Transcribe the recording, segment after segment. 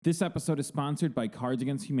This episode is sponsored by Cards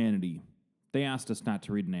Against Humanity. They asked us not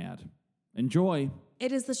to read an ad. Enjoy.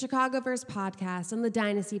 It is the Chicagoverse podcast on the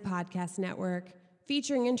Dynasty Podcast Network,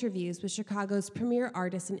 featuring interviews with Chicago's premier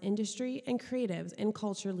artists in industry and creatives and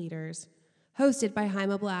culture leaders. Hosted by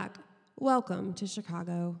Jaime Black. Welcome to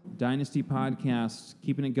Chicago. Dynasty Podcast,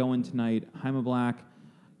 keeping it going tonight. Jaime Black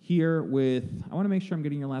here with, I want to make sure I'm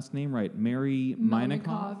getting your last name right, Mary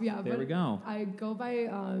Meinikoff. Yeah, there we go. I go by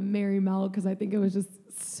Mary Mel because I think it was just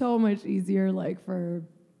so much easier, like for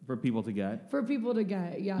people to get. For people to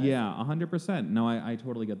get, yeah. Yeah, 100%. No, I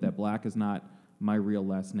totally get that. Black is not my real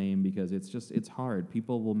last name because it's hard.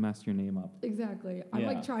 People will mess your name up. Exactly. I'm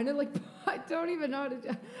like trying to I don't even know how to,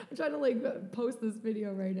 I'm trying to post this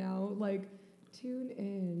video right now. Tune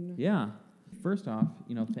in. Yeah. First off,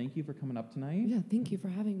 thank you for coming up tonight. Yeah, thank you for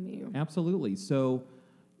having me. Absolutely. So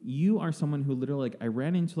you are someone who literally, I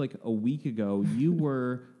ran into a week ago. You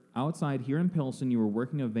were outside here in Pilsen. You were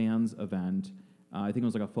working a Vans event. I think it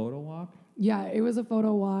was a photo walk. Yeah, it was a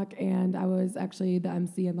photo walk, and I was actually the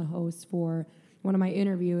MC and the host for one of my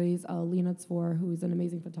interviewees, Lena Tzfor, who's an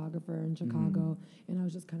amazing photographer in Chicago, and I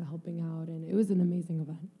was just kind of helping out, and it was an amazing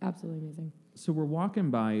event, absolutely amazing. So we're walking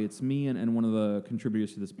by, it's me and one of the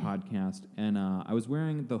contributors to this podcast, and I was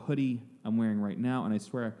wearing the hoodie I'm wearing right now, and I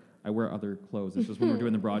swear I wear other clothes. It's just when we're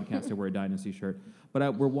doing the broadcast, I wear a Dynasty shirt.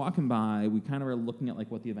 But we're walking by, we kind of are looking at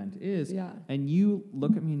what the event is, and you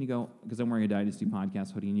look at me and you go, because I'm wearing a Dynasty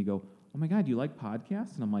podcast hoodie, and you go, oh my God, do you like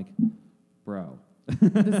podcasts? And I'm like, bro.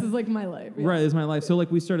 This is my life. Yeah. Right, this is my life. So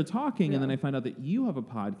we started talking, and then I found out that you have a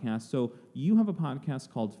podcast. So you have a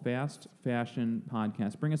podcast called Fast Fashion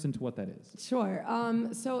Podcast. Bring us into what that is. Sure.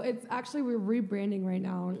 So it's actually, we're rebranding right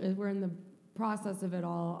now. We're in the process of it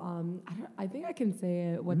all. I think I can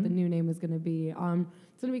say what the new name is going to be. It's going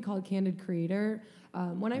to be called Candid Creator.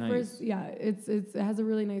 When I first, it has a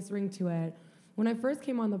really nice ring to it. When I first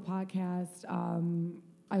came on the podcast,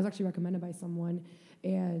 I was actually recommended by someone,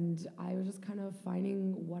 and I was just kind of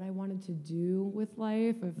finding what I wanted to do with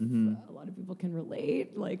life. If a lot of people can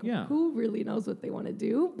relate, who really knows what they want to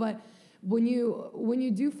do? But when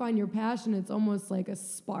you do find your passion, it's almost like a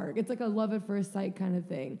spark. It's like a love at first sight kind of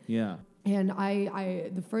thing. Yeah. And I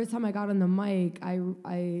the first time I got on the mic,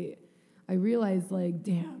 I realized,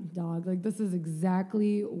 damn, dog, this is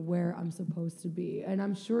exactly where I'm supposed to be. And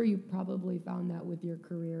I'm sure you probably found that with your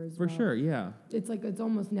career as well. For sure, yeah. It's it's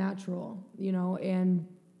almost natural, and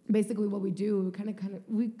basically what we do,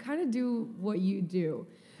 we kind of do what you do.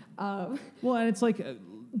 Well, and it's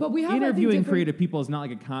but we have interviewing creative people is not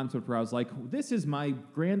like a concept where I was like, this is my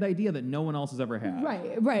grand idea that no one else has ever had.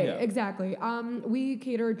 Right, yeah. Exactly. We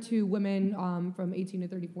cater to women from 18 to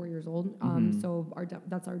 34 years old. So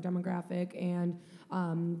that's our demographic. And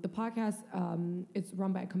the podcast, it's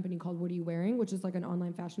run by a company called What Are You Wearing, which is an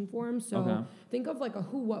online fashion forum. So think of a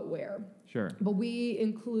who, what, where. Sure. But we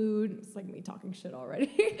include, it's me talking shit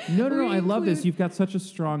already. No, I love this. You've got such a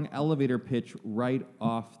strong elevator pitch right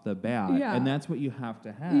off the bat. Yeah. And that's what you have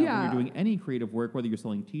to have when you're doing any creative work, whether you're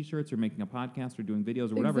selling t-shirts or making a podcast or doing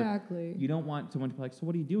videos or whatever. Exactly. You don't want someone to be like, so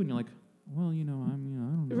what do you do? And you're like, well, I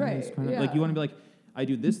don't know. Right. It's kind of, you want to be like, I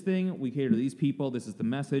do this thing, we cater to these people, this is the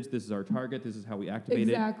message, this is our target, this is how we activate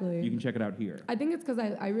it. You can check it out here. I think it's because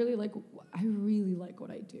I really like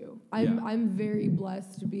what I do. I'm very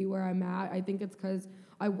blessed to be where I'm at. I think it's because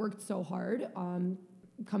I worked so hard.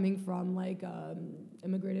 Coming from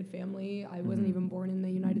immigrated family, I wasn't even born in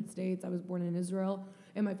the United States. I was born in Israel,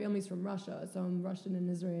 and my family's from Russia, so I'm Russian and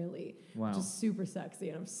Israeli. Wow. Which is super sexy,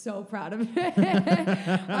 and I'm so proud of it.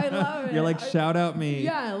 I love it. You're shout out me.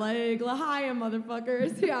 Yeah, L'chaim,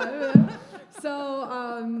 motherfuckers. Yeah.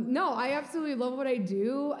 So, no, I absolutely love what I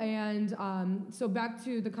do, and so back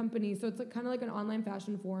to the company. So it's kind of like an online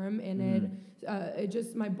fashion forum, and it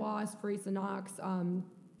just, my boss, Farisa Knox,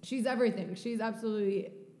 she's everything. She's absolutely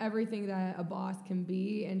everything that a boss can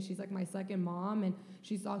be, and she's my second mom, and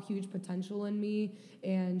she saw huge potential in me,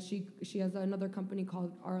 and she has another company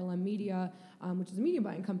called RLM Media, which is a media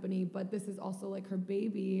buying company, but this is also her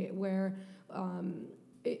baby, where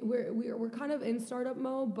we're kind of in startup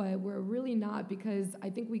mode, but we're really not, because I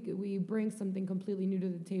think we bring something completely new to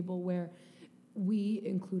the table where we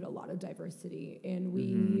include a lot of diversity, and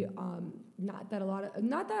we not that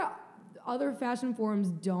other fashion forums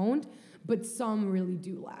don't, but some really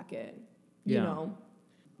do lack it, you know?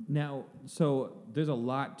 Now, so there's a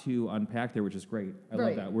lot to unpack there, which is great. I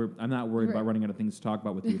love that. I'm not worried about running out of things to talk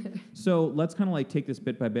about with you. So let's kind of take this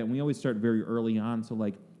bit by bit, and we always start very early on. So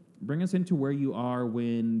bring us into where you are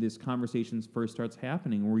when this conversation first starts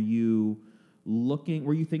happening. Were you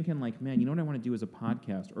were you thinking like, man, you know what I want to do as a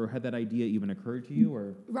podcast, or had that idea even occurred to you,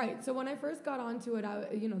 or? Right. So when I first got onto it,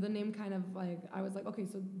 the name kind of like, I was like, okay,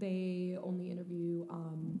 so they only interview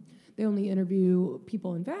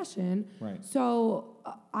people in fashion. Right. So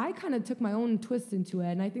I kind of took my own twist into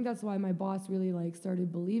it, and I think that's why my boss really like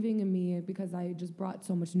started believing in me, because I just brought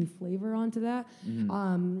so much new flavor onto that.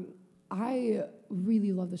 Mm-hmm. I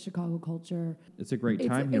really love the Chicago culture. It's a great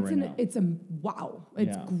time here right now. It's wow.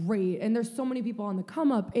 It's great. And there's so many people on the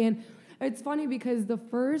come up. And it's funny because the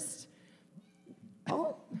first...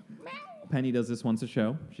 Oh, Penny does this once a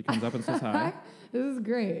show. She comes up and says hi. This is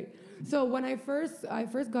great. So when I first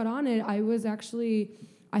got on it,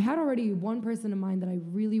 I had already one person in mind that I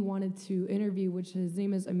really wanted to interview, which his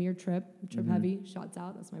name is Amir Trip Heavy. Shouts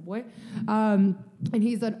out, that's my boy. And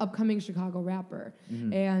he's an upcoming Chicago rapper.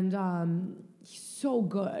 And he's so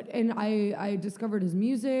good. And I discovered his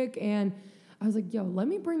music, and I was like, yo, let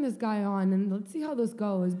me bring this guy on and let's see how this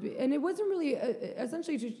goes. And it wasn't really,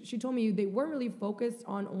 essentially she told me they weren't really focused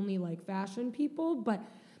on only like fashion people, but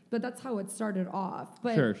that's how it started off.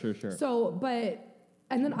 But, Sure. So,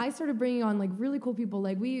 and then I started bringing on like really cool people.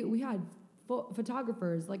 Like we had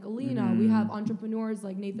photographers like Alina. We have entrepreneurs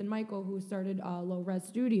like Nathan Michael, who started Low Res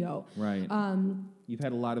Studio. Right. You've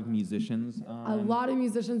had a lot of musicians. A lot of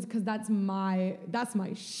musicians, because that's my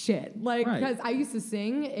shit. Like, because I used to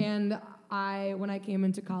sing, and when I came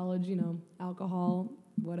into college, alcohol,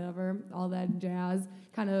 whatever, all that jazz,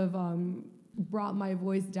 kind of brought my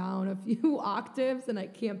voice down a few octaves, and I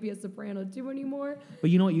can't be a soprano too anymore. But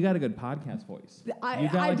you know what? You got a good podcast voice.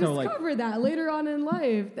 I discovered that later on in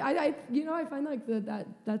life. I find like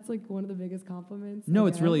that's like one of the biggest compliments. No,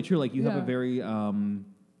 it's really true. Like you have a very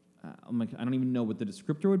I'm like, I don't even know what the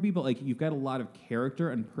descriptor would be, but like you've got a lot of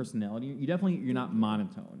character and personality. You're not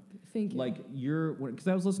monotone. Thank you. Like because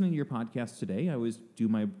I was listening to your podcast today. I always do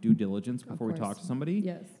my due diligence before we talk to somebody.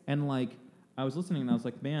 Yes. And like I was listening and I was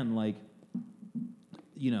like, man, like,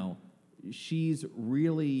 she's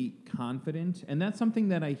really confident. And that's something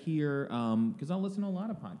that I hear, because I'll listen to a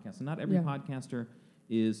lot of podcasts, and not every podcaster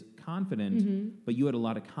is confident, but you had a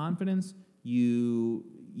lot of confidence. You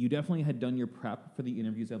definitely had done your prep for the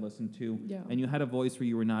interviews I listened to, and you had a voice where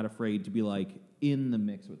you were not afraid to be like in the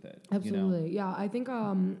mix with it. Absolutely, yeah. I think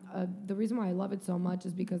the reason why I love it so much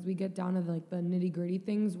is because we get down to like the nitty gritty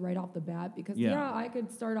things right off the bat. Because I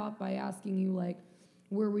could start off by asking you like,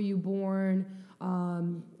 where were you born?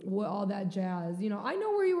 What all that jazz. I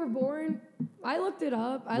know where you were born. I looked it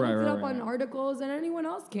up. I looked it up on articles, and anyone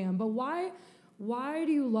else can. But why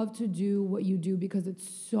do you love to do what you do? Because it's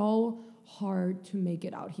so hard to make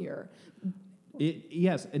it out here.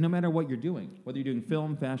 Yes, and no matter what you're doing, whether you're doing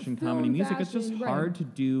film, fashion, comedy, music, it's just hard to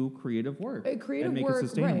do creative work and make it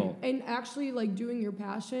sustainable. Right. And actually, like, doing your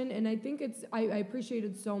passion, and I think I appreciate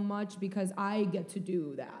it so much because I get to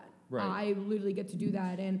do that. Right. I literally get to do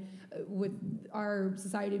that, and with our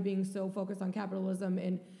society being so focused on capitalism,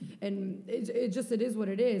 and it is what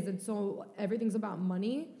it is, and so everything's about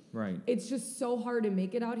money. Right. It's just so hard to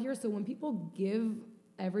make it out here. So when people give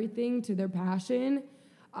everything to their passion,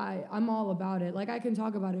 I'm all about it. Like, I can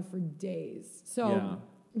talk about it for days. So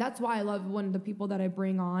that's why I love when the people that I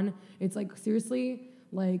bring on, it's like, seriously,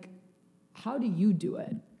 like, how do you do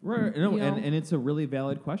it? Right. No, and it's a really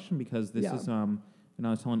valid question, because this is and I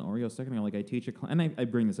was telling Oreo a second ago, like I teach and I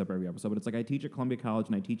bring this up every episode, but it's like I teach at Columbia College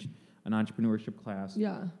and I teach an entrepreneurship class.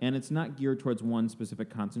 Yeah. And it's not geared towards one specific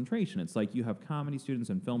concentration. It's like you have comedy students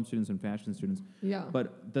and film students and fashion students. Yeah.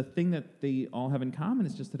 But the thing that they all have in common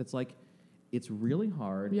is just that it's like, it's really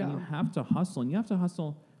hard, and you have to hustle, and you have to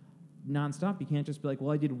hustle nonstop. You can't just be like,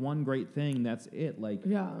 well, I did one great thing, that's it. Like,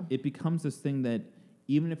 it becomes this thing that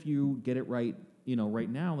even if you get it right, right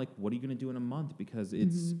now, like, what are you going to do in a month? Because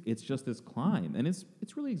it's just this climb, and it's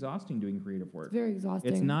really exhausting doing creative work. It's very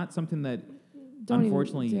exhausting. It's not something that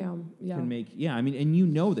unfortunately can make. Yeah, I mean,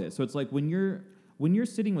 and this. So it's like when you're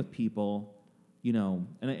sitting with people,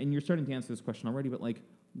 and you're starting to answer this question already, but like,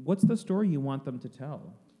 what's the story you want them to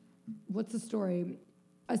tell? What's the story?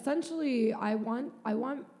 Essentially, I want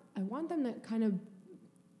them to kind of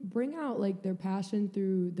bring out like their passion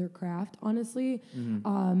through their craft, honestly,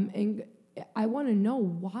 and I want to know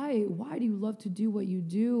why do you love to do what you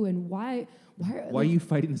do, and why are you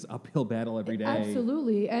fighting this uphill battle every day?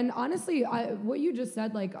 Absolutely. And honestly, what you just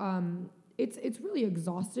said, like, it's really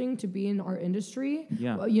exhausting to be in our industry.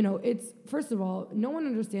 Yeah. It's, first of all, no one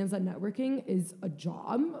understands that networking is a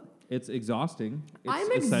job. It's exhausting. I'm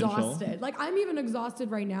exhausted. Like, I'm even exhausted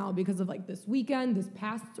right now because of like this weekend, this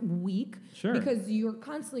past week. Sure. Because you're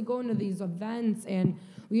constantly going to these events, and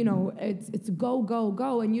it's go, go,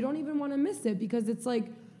 go, and you don't even want to miss it, because it's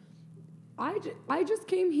like, I just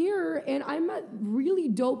came here and I met really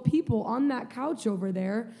dope people on that couch over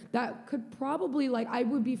there that could probably, like, I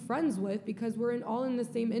would be friends with because we're all in the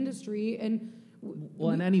same industry. And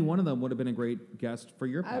and any one of them would have been a great guest for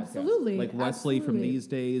your podcast. Absolutely. Like Wesley from These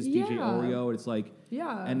Days, DJ Oreo. It's like,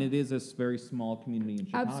 and it is a very small community in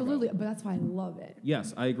Chicago. Absolutely, but that's why I love it.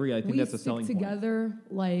 Yes, I agree. I think that's a selling point. We stick together,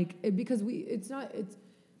 like, because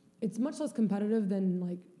it's much less competitive than,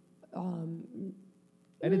 like,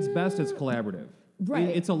 at its best, it's collaborative. Right.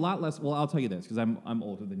 It's a lot less. Well, I'll tell you this because I'm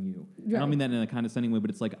older than you. Right. I don't mean that in a condescending way, but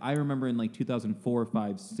it's like I remember in like 2004,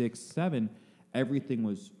 5, 6, 7, everything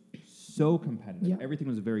was so competitive. Yeah. Everything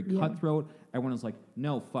was very cutthroat. Everyone was like,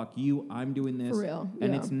 "No, fuck you. I'm doing this." For real.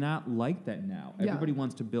 And it's not like that now. Yeah. Everybody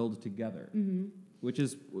wants to build together, which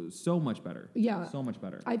is so much better. Yeah. So much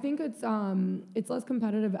better. I think it's less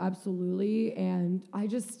competitive, absolutely, and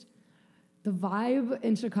the vibe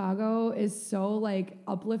in Chicago is so, like,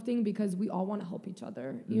 uplifting because we all want to help each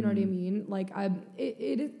other. You know what I mean? Like,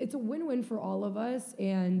 it's a win-win for all of us.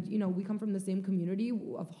 And, you know, we come from the same community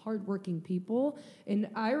of hardworking people. And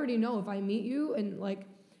I already know if I meet you and, like,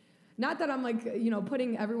 not that I'm, like, you know,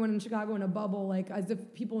 putting everyone in Chicago in a bubble, like, as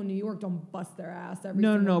if people in New York don't bust their ass every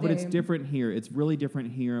single day. But it's different here. It's really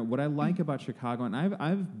different here. What I like about Chicago, and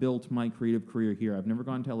I've built my creative career here. I've never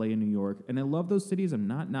gone to LA and New York, and I love those cities. I'm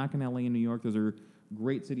not knocking LA and New York. Those are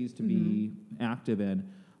great cities to be active in.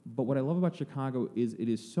 But what I love about Chicago is it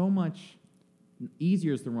is so much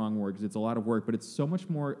easier is the wrong word because it's a lot of work, but it's so much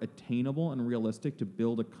more attainable and realistic to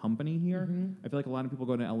build a company here. I feel like a lot of people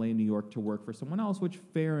go to LA and New York to work for someone else, which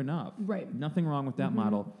fair enough. Right. Nothing wrong with that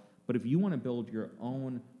model. But if you want to build your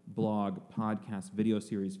own blog, podcast, video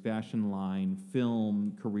series, fashion line,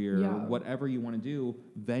 film career, whatever you want to do,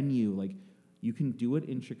 venue, like you can do it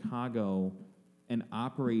in Chicago and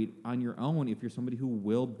operate on your own if you're somebody who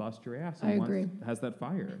will bust your ass and has that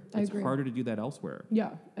fire. It's harder to do that elsewhere. Yeah,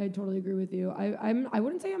 I totally agree with you. I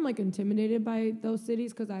wouldn't say I'm, like, intimidated by those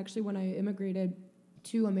cities because actually when I immigrated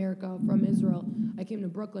to America from Israel, I came to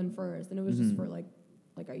Brooklyn first, and it was just for like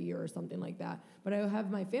a year or something like that. But I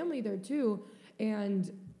have my family there too,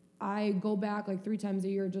 and I go back like 3 times a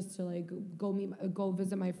year just to, like, go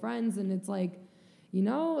visit my friends, and it's like, you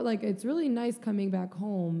know, like, it's really nice coming back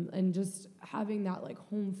home and just having that, like,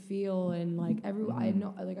 home feel and, like, I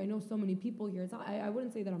know so many people here. It's not, I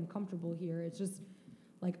wouldn't say that I'm comfortable here. It's just,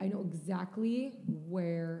 like, I know exactly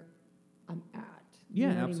where I'm at.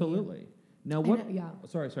 Yeah, absolutely. Now, what?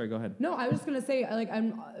 Sorry, go ahead. No, I was just gonna say, like,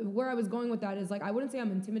 where I was going with that is, like, I wouldn't say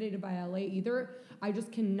I'm intimidated by LA either. I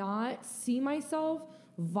just cannot see myself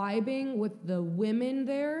vibing with the women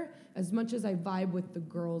there as much as I vibe with the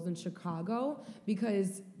girls in Chicago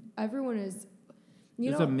because everyone is,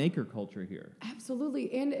 There's a maker culture here.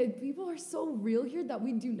 Absolutely. And people are so real here that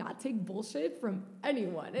we do not take bullshit from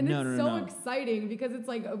anyone. And it's so exciting because it's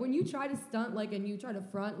like when you try to stunt, like, and you try to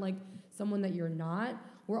front, like, someone that you're not,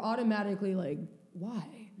 we're automatically like, why?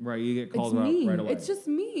 Right, you get called out right away. It's just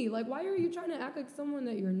me. Like, why are you trying to act like someone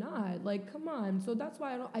that you're not? Like, come on. So that's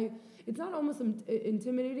why it's not almost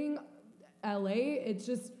intimidating LA. It's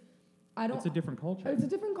just, it's a different culture. It's a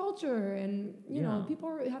different culture. And, you know,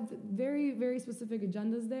 people have very, very specific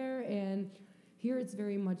agendas there. And here it's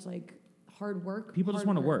very much like hard work. People just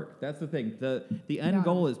want to work. That's the thing. The end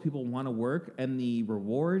goal is people want to work, and the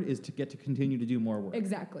reward is to get to continue to do more work.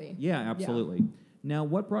 Exactly. Yeah, absolutely. Yeah. Now,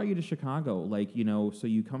 what brought you to Chicago? Like, you know, so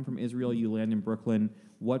you come from Israel, you land in Brooklyn.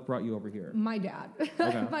 What brought you over here? My dad.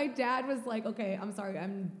 Okay. My dad was like, okay, I'm sorry,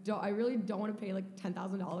 I really don't want to pay like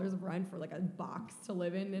 $10,000 of rent for like a box to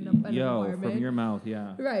live in an apartment. From your mouth,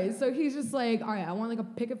 yeah. Right. So he's just like, all right, I want like a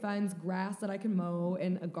picket fence, grass that I can mow,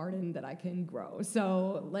 and a garden that I can grow.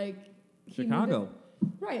 So like, Chicago.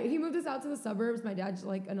 He moved us out to the suburbs. My dad's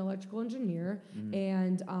like an electrical engineer,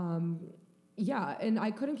 and and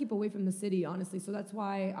I couldn't keep away from the city, honestly. So that's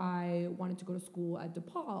why I wanted to go to school at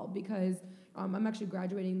DePaul because I'm actually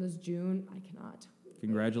graduating this June. I cannot.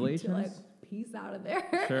 Congratulations. To, like, peace out of there.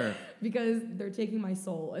 Sure. Because they're taking my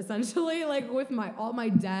soul, essentially, like with all my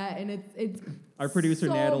debt, and it's our producer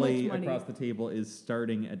so Natalie across the table is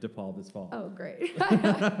starting at DePaul this fall. Oh, great.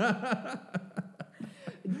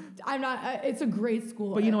 I'm not. It's a great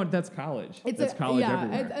school. But you know what? That's college. That's college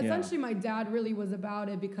everywhere. Essentially, my dad really was about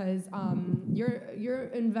it because you're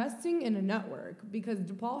investing in a network because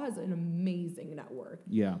DePaul has an amazing network.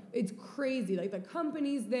 Yeah. It's crazy. Like the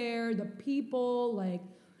companies there, the people, like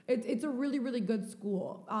It's a really, really good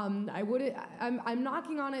school. I'm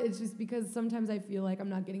knocking on it. It's just because sometimes I feel like I'm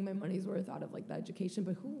not getting my money's worth out of like the education.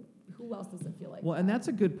 But who else doesn't feel like? Well, and that's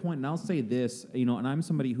a good point. And I'll say this, and I'm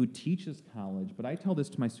somebody who teaches college, but I tell this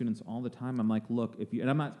to my students all the time. I'm like, look, and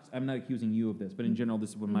I'm not accusing you of this, but in general, this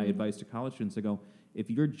is what my advice to college students. I go, if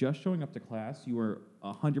you're just showing up to class, you are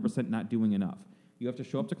 100% not doing enough. You have to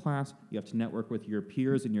show up to class. You have to network with your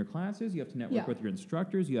peers in your classes. You have to network with your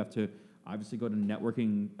instructors. You have to obviously go to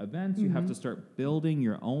networking events. You have to start building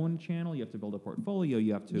your own channel. You have to build a portfolio.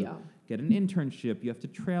 You have to get an internship. You have to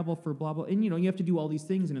travel for blah, blah. And, you have to do all these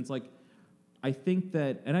things. And it's like, I think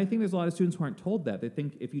there's a lot of students who aren't told that. They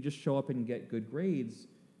think if you just show up and get good grades,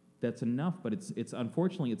 that's enough. But it's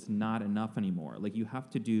unfortunately, it's not enough anymore. Like, you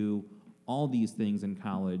have to do all these things in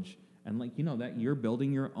college. And that you're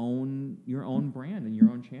building your own brand and your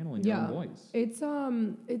own channel and your own voice. It's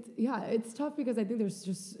tough because I think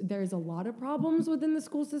there's a lot of problems within the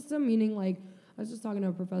school system. Meaning, like, I was just talking to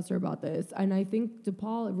a professor about this, and I think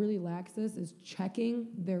DePaul really lacks this is checking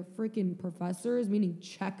their freaking professors, meaning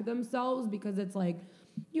check themselves, because it's like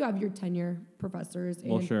you have your tenure professors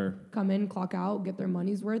and come in, clock out, get their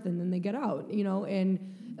money's worth, and then they get out.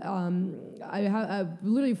 And I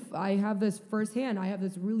have this firsthand. I have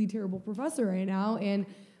this really terrible professor right now, and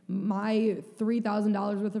my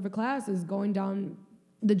 $3,000 worth of a class is going down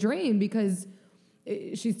the drain because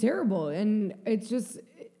she's terrible. And it's just,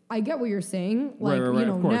 I get what you're saying, like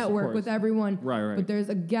network with everyone. Right. But there's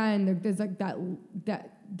like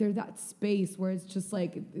there's that space where it's just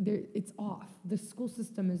like it's off. The school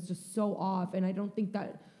system is just so off, and I don't think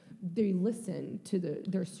that they listen to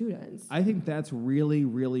their students. I think that's really,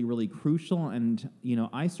 really, really crucial. And,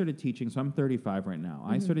 I started teaching, so I'm 35 right now.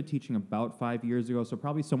 I started teaching about 5 years ago, so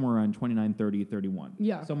probably somewhere around 29, 30, 31.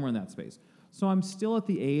 Yeah. Somewhere in that space. So I'm still at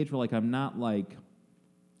the age where, like, I'm not, like,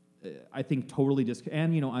 I think totally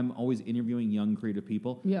and, I'm always interviewing young creative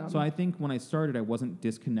people. Yeah. So I think when I started, I wasn't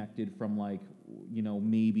disconnected from, like,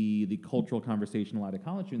 maybe the cultural conversation a lot of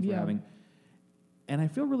college students were having. And I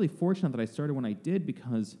feel really fortunate that I started when I did,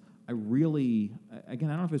 because I really, again,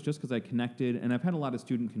 I don't know if it's just because I connected, and I've had a lot of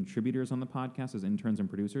student contributors on the podcast as interns and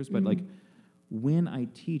producers, but like when I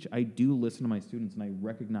teach, I do listen to my students, and I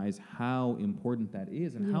recognize how important that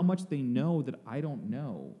is and how much they know that I don't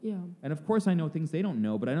know. Yeah. And of course I know things they don't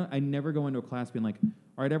know, but I never go into a class being like,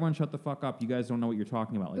 all right, everyone shut the fuck up. You guys don't know what you're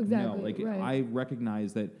talking about. Like, no, like I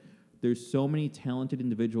recognize that there's so many talented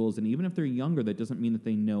individuals, and even if they're younger, that doesn't mean that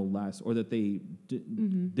they know less, or that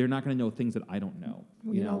they're not going to know things that I don't know.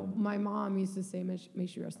 You know, my mom used to say, may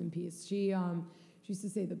she rest in peace. She used to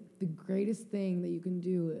say the greatest thing that you can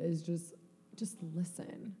do is just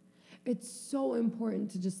listen. It's so important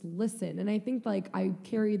to just listen, and I think like I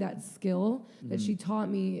carry that skill that she taught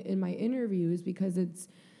me in my interviews, because it's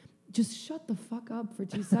just shut the fuck up for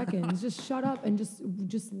 2 seconds, just shut up and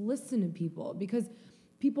just listen to people, because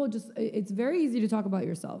people it's very easy to talk about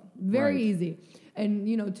yourself. Very easy. And,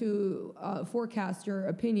 to forecast your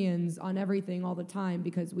opinions on everything all the time,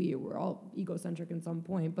 because we're all egocentric at some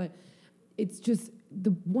point. But it's just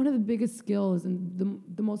one of the biggest skills and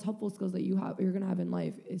the most helpful skills that you're going to have in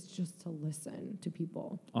life is just to listen to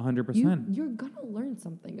people. 100%. You're going to learn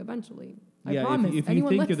something eventually. I promise. If you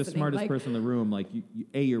think you're the smartest person in the room, like,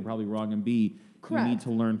 you're probably wrong, and B, correct, you need to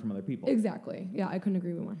learn from other people. Exactly. Yeah, I couldn't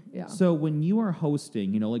agree with more. Yeah. So when you are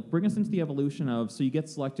hosting, bring us into the evolution of, so you get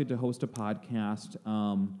selected to host a podcast.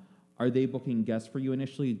 Are they booking guests for you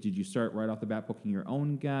initially? Did you start right off the bat booking your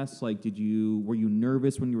own guests? Like, were you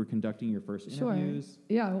nervous when you were conducting your first interviews? Sure.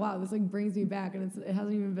 Yeah. Wow. This brings me back, and it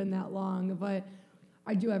hasn't even been that long, but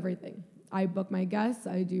I do everything. I book my guests.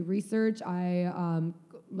 I do research. I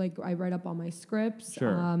write up all my scripts.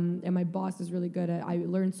 Sure. And my boss is really good at. I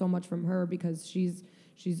learned so much from her, because she's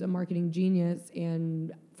a marketing genius.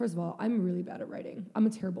 And first of all, I'm really bad at writing. I'm a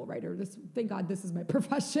terrible writer. Thank God this is my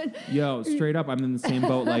profession. Yo, straight up, I'm in the same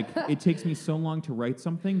boat. Like, it takes me so long to write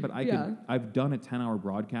something, but I've done a 10-hour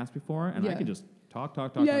broadcast before, and I could just talk.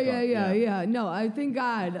 Yeah. No, I thank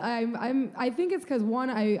God. I think it's because, one,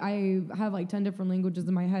 I have like 10 different languages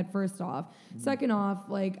in my head. First off, second off,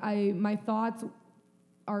 like my thoughts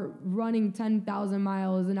are running 10,000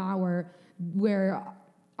 miles an hour, where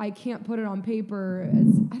I can't put it on paper.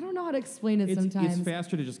 I don't know how to explain it sometimes. It's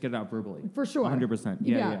faster to just get it out verbally. For sure. 100%.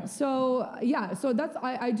 Yeah. So that's,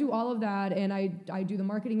 I do all of that, and I do the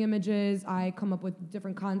marketing images. I come up with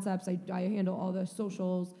different concepts. I handle all the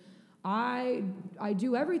socials. I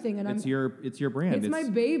do everything, and it's your brand. It's my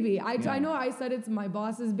baby. I know I said it's my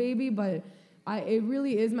boss's baby, but it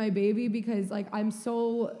really is my baby, because like I'm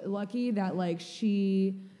so lucky that like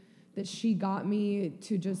she that she got me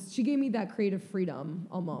to she gave me that creative freedom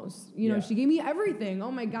almost. You know, Yeah. she gave me everything.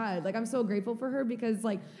 Oh my God. Like, I'm so grateful for her because,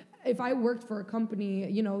 like, if I worked for a company,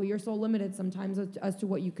 you know, you're so limited sometimes as to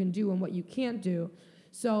what you can do and what you can't do.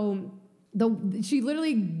 So she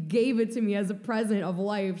literally gave it to me as a present of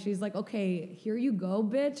life. She's like, okay, here you go,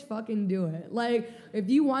 bitch. Fucking do it. Like, if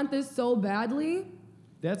you want this so badly,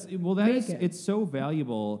 it's so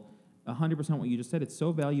valuable. 100% what you just said. It's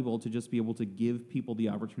so valuable to just be able to give people the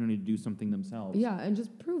opportunity to do something themselves. Yeah, and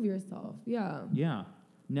just prove yourself. Yeah. Yeah.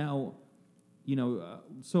 Now, you know,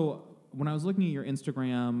 so when I was looking at your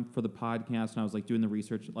Instagram for the podcast and I was like doing the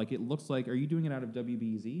research, like it looks like, are you doing it out of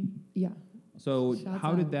WBZ? Yeah. So Shouts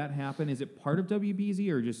how did out. that happen? Is it part of WBZ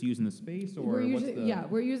or just using the space, or We're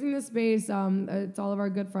using the space. It's all of our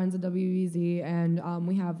good friends at WBZ, and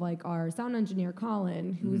we have like our sound engineer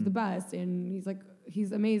Colin, who's the best, and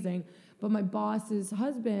he's amazing. But my boss's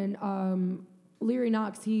husband, Leary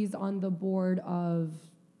Knox, he's on the board of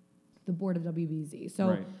WBZ. So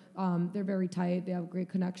Right. they're very tight. They have great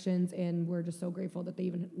connections, and we're just so grateful that they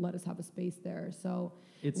even let us have a space there. So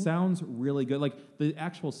it sounds really good. Like the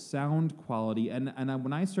actual sound quality.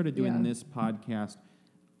 When I started doing this podcast,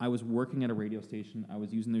 I was working at a radio station. I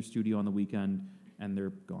was using their studio on the weekend, and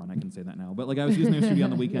they're gone. I can say that now. But like I was using their studio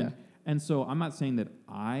on the weekend. And so I'm not saying that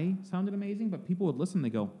I sounded amazing, but people would listen.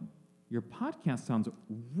 They go, your podcast sounds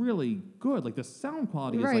really good. Like the sound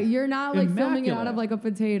quality is like you're not like filming it out immaculate. of like a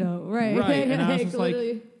potato. Right. Right. And I was just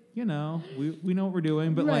literally. like, you know, we know what we're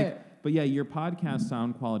doing. But but yeah, your podcast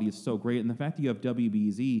sound quality is so great. And the fact that you have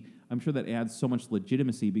WBZ, I'm sure that adds so much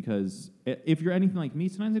legitimacy because if you're anything like me,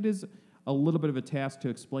 sometimes it is a little bit of a task to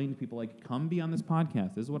explain to people, like, come be on this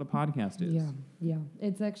podcast. This is what a podcast is. Yeah.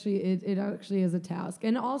 It's actually, it actually is a task.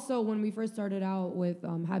 And also when we first started out with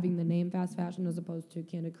having the name Fast Fashion as opposed to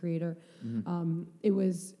Candid Creator, it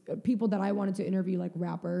was people that I wanted to interview, like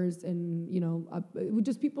rappers and, you know,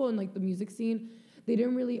 just people in like the music scene. They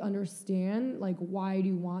didn't really understand, like, why do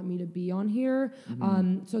you want me to be on here?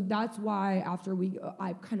 So that's why after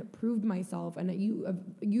I kind of proved myself, and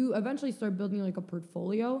you eventually start building like a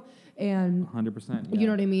portfolio, and 100%. you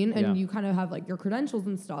know what I mean? And you kind of have like your credentials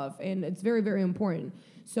and stuff, and it's very, very important.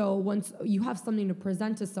 So once you have something to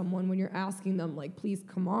present to someone, when you're asking them, like, please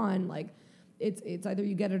come on, like, it's either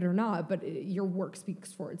you get it or not, but your work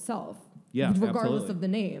speaks for itself. Yeah, regardless absolutely. of the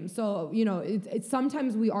name. So, you know, it's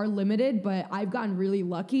sometimes we are limited, but I've gotten really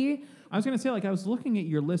lucky. I was going to say, like, I was looking at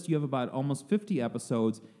your list. You have about almost 50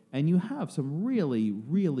 episodes, and you have some really,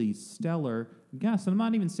 really stellar guests. And I'm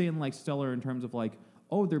not even saying, like, stellar in terms of, like,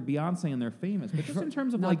 oh, they're Beyonce and they're famous, but just in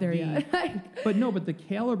terms of, Not like, there yet. but the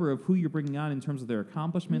caliber of who you're bringing on in terms of their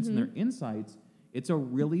accomplishments and their insights, it's a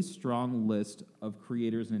really strong list of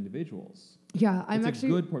creators and individuals. Yeah, It's a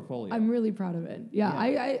good portfolio. I'm really proud of it.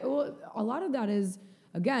 Yeah. Well, a lot of that is,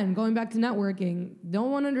 again, going back to networking. No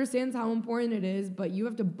one understands how important it is, but you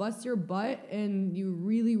have to bust your butt, and you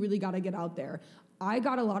really, really got to get out there. I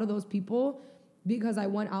got a lot of those people because I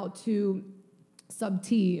went out to Sub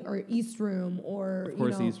T or East Room or, of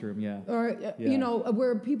course, East Room, yeah. Or, you know,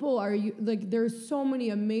 where people are, like, there's so many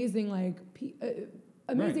amazing, like,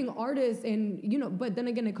 amazing artists, and, you know, but then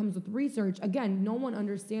again, it comes with research. Again, no one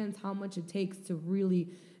understands how much it takes to really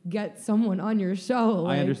get someone on your show.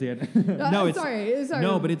 I understand. No, sorry.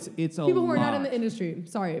 No, but it's a people lot. who are not in the industry.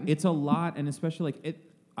 Sorry. It's a lot, and especially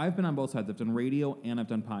I've been on both sides. I've done radio and I've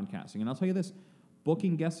done podcasting, and I'll tell you this: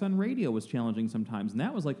 booking guests on radio was challenging sometimes, and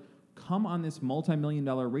that was like, come on this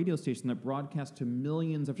multi-million-dollar radio station that broadcasts to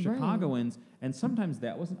millions of Chicagoans, and sometimes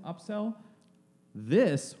that was an upsell.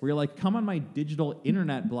 This, where you're like, come on my digital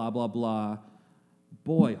internet, blah, blah, blah.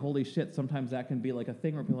 Boy, holy shit, sometimes that can be like a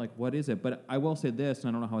thing where people are like, what is it? But I will say this, and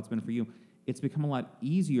I don't know how it's been for you, it's become a lot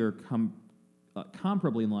easier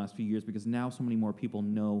comparably in the last few years because now so many more people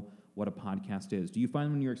know what a podcast is. Do you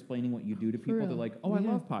find when you're explaining what you do to people, they're like, oh, I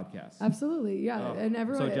love podcasts? Absolutely, yeah. Oh, And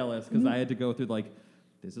everyone... I'm so jealous because I had to go through like,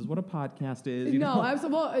 this is what a podcast is. You know?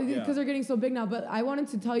 Absolutely, because they're getting so big now. But I wanted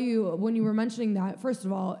to tell you, when you were mentioning that, first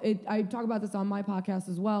of all, I talk about this on my podcast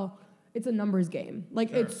as well. It's a numbers game.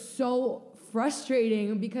 Like, it's so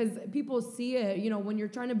frustrating because people see it, you know, when you're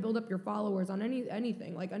trying to build up your followers on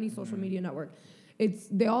anything, like any social media network.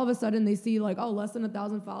 They all of a sudden they see like, oh, less than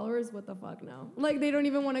 1,000 followers. What the fuck now? Like, they don't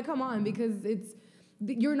even want to come on because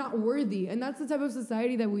you're not worthy. And that's the type of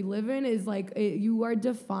society that we live in, is like, you are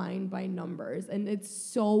defined by numbers. And it's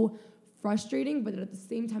so frustrating, but at the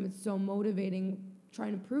same time, it's so motivating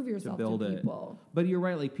trying to prove yourself to people. But you're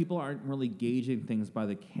right, like, people aren't really gauging things by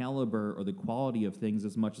the caliber or the quality of things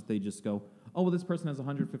as much as they just go, oh, well, this person has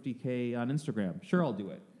 150K on Instagram. Sure, I'll do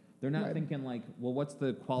it. They're not Right. thinking like, well, what's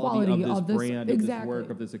the quality of this brand, of this work,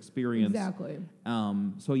 of this experience? Exactly.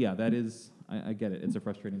 So yeah, that is, I get it. It's a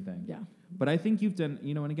frustrating thing. Yeah. But I think you've done,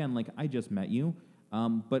 and again, like I just met you,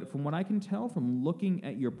 but from what I can tell from looking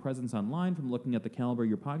at your presence online, from looking at the caliber of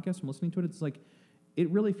your podcast, from listening to it, it's like, it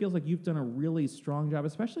really feels like you've done a really strong job,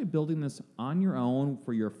 especially building this on your own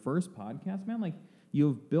for your first podcast, man. Like,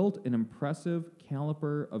 you've built an impressive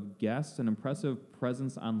caliber of guests, an impressive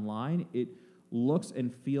presence online. It looks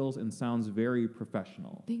and feels and sounds very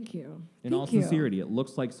professional. Thank you. In all sincerity, it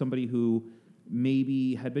looks like somebody who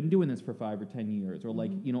maybe had been doing this for 5 or 10 years, or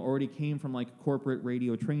like, already came from like corporate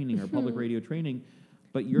radio training or public radio training.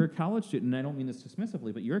 But you're a college student, and I don't mean this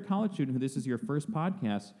dismissively, but you're a college student who this is your first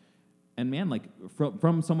podcast. And man, like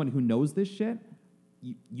from someone who knows this shit,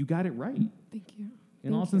 you got it right. Thank you.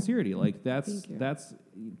 In all sincerity, like that's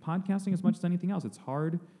podcasting as much as anything else. It's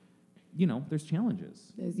hard, there's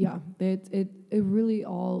challenges. Yeah, it really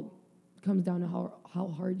all comes down to how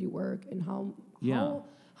hard you work and how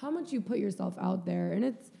much you put yourself out there, and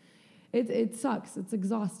it sucks. It's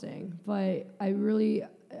exhausting, but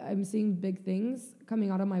I'm seeing big things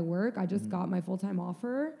coming out of my work. I just got my full-time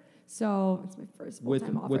offer. So it's my first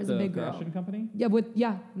full-time offer as a big girl. With the fashion company?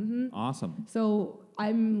 Yeah. Awesome. So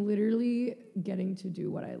I'm literally getting to do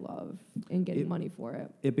what I love and getting money for it.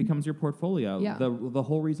 It becomes your portfolio. Yeah. The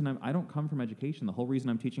whole reason I don't come from education. The whole reason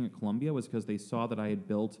I'm teaching at Columbia was because they saw that I had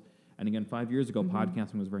built, and again, 5 years ago,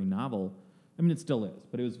 podcasting was very novel. I mean, it still is,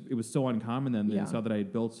 but it was so uncommon then. They saw that I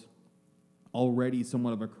had built already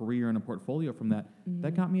somewhat of a career and a portfolio from that.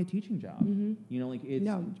 That got me a teaching job. It's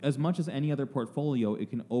as much as any other portfolio, it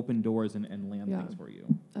can open doors and land things for you.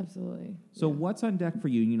 Absolutely. So what's on deck for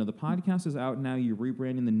you? The podcast is out now. You're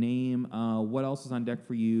rebranding the name. What else is on deck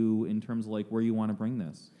for you in terms of like where you want to bring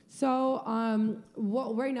this? So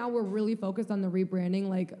right now we're really focused on the rebranding.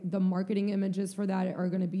 Like the marketing images for that are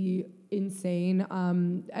going to be insane.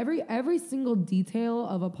 Every single detail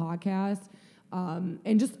of a podcast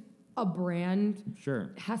and just a brand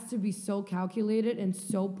has to be so calculated and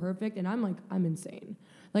so perfect. And I'm insane.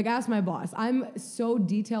 Like, ask my boss. I'm so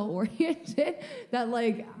detail oriented that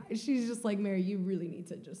like she's just like, Mary, you really need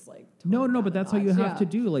to just like no, but that's how you have to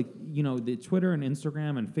do. Like, the Twitter and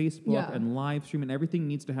Instagram and Facebook and live stream and everything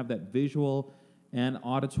needs to have that visual and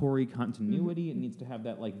auditory continuity. It needs to have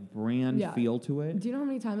that like brand feel to it. Do you know how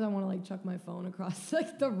many times I want to like chuck my phone across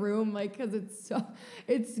like the room, like because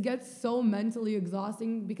it gets so mentally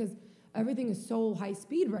exhausting because everything is so high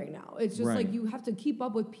speed right now. It's just like you have to keep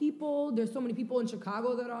up with people. There's so many people in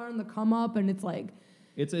Chicago that are on the come up, and it's like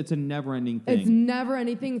it's a never ending thing. It's never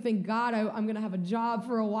ending. Thank God I'm gonna have a job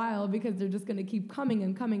for a while because they're just gonna keep coming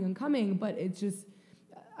and coming and coming. But it's just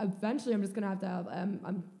eventually I'm just gonna have to have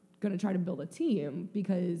I'm gonna try to build a team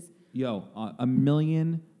because a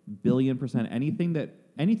million billion percent anything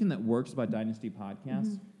that works about Dynasty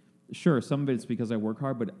Podcasts. Sure, some of it's because I work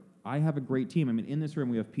hard, but I have a great team. I mean, in this room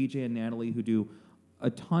we have PJ and Natalie who do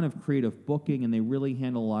a ton of creative booking, and they really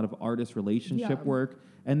handle a lot of artist relationship work.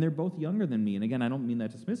 And they're both younger than me. And again, I don't mean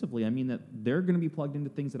that dismissively. I mean that they're going to be plugged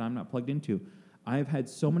into things that I'm not plugged into. I've had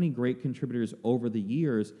so many great contributors over the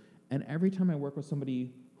years, and every time I work with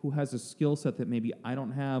somebody who has a skill set that maybe I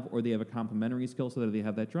don't have, or they have a complementary skill set, or they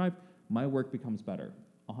have that drive, my work becomes better,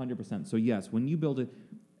 100%. So yes, when you build it,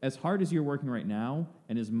 as hard as you're working right now,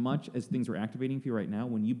 and as much as things are activating for you right now,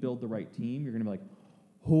 when you build the right team, you're going to be like,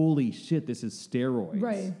 holy shit, this is steroids.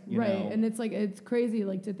 Right. And it's like, it's crazy,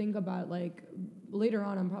 like, to think about, like, later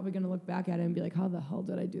on, I'm probably going to look back at it and be like, how the hell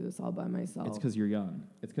did I do this all by myself? It's because you're young.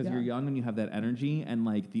 It's because you're young and you have that energy, and,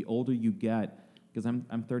 like, the older you get, because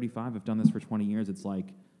I'm 35, I've done this for 20 years, it's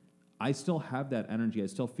like, I still have that energy. I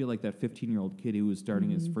still feel like that 15-year-old kid who was starting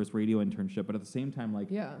his first radio internship, but at the same time, like,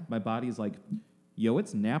 my body's like, yo,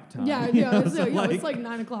 it's nap time. It's like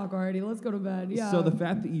 9 o'clock already. Let's go to bed. Yeah. So the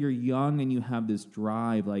fact that you're young and you have this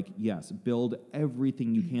drive, like, yes, build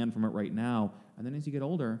everything you can from it right now. And then as you get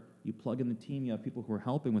older, you plug in the team, you have people who are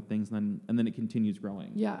helping with things, and then it continues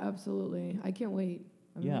growing. Yeah, absolutely. I can't wait.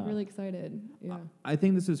 I'm really excited. Yeah. I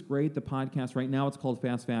think this is great. The podcast right now, it's called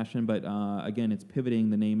Fast Fashion, but again, it's pivoting.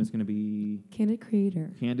 The name is going to be Candid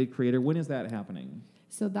Creator. Candid Creator. When is that happening?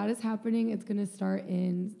 So that is happening. It's going to start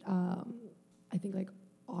in I think like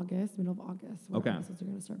August, middle of August. Okay. Episodes are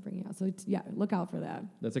going to start bringing out. So look out for that.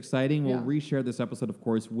 That's exciting. We'll reshare this episode, of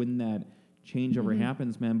course, when that changeover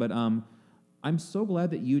happens, man. But I'm so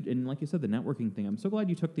glad that and like you said, the networking thing, I'm so glad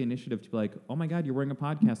you took the initiative to be like, oh my God, you're wearing a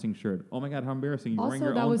podcasting shirt. Oh my God, how embarrassing. You're wearing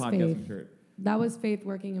your own podcasting shirt. That was Faith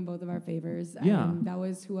working in both of our favors. And that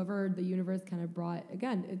was whoever the universe kind of brought.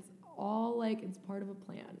 Again, it's all like, it's part of a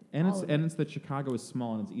plan. And it's that Chicago is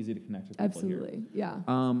small and it's easy to connect with people here. Absolutely, yeah.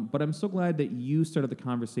 But I'm so glad that you started the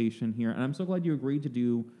conversation here, and I'm so glad you agreed to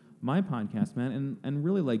do my podcast, man. And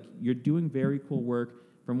really, like, you're doing very cool work.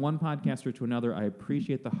 From one podcaster to another, I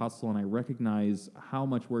appreciate the hustle, and I recognize how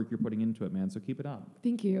much work you're putting into it, man. So keep it up.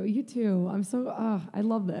 Thank you. You too. I'm so, I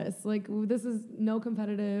love this. Like, this is no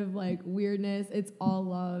competitive, like, weirdness. It's all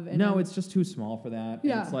love. And no, it's just too small for that.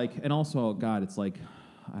 Yeah. And it's like, and also, God, it's like,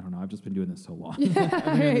 I don't know. I've just been doing this so long. I've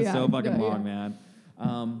been doing this so fucking long, man.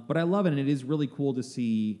 But I love it, and it is really cool to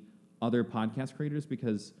see other podcast creators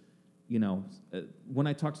because, you know, when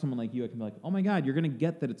I talk to someone like you, I can be like, oh my God, you're going to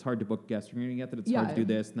get that it's hard to book guests. You're going to get that it's hard to do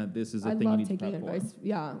this and that this is a thing you need to prep advice. for.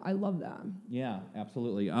 Yeah, I love that. Yeah,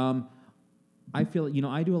 absolutely. I feel, you know,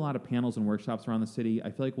 I do a lot of panels and workshops around the city.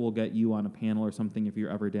 I feel like we'll get you on a panel or something if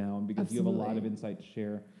you're ever down because you have a lot of insight to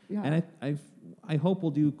share. Yeah. And I hope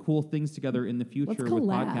we'll do cool things together in the future with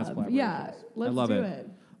podcast collaborations. Yeah, let's do it.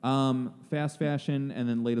 Fast fashion, and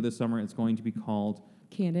then later this summer it's going to be called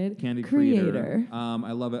Candid Creator.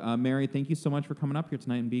 I love it. Mary, thank you so much for coming up here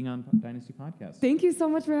tonight and being on Dynasty Podcast. Thank you so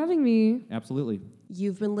much for having me. Absolutely.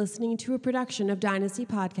 You've been listening to a production of Dynasty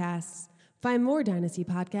Podcasts. Find more Dynasty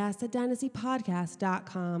Podcasts at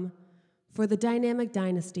dynastypodcast.com. For the dynamic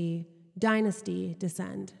dynasty, Dynasty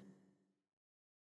Descend.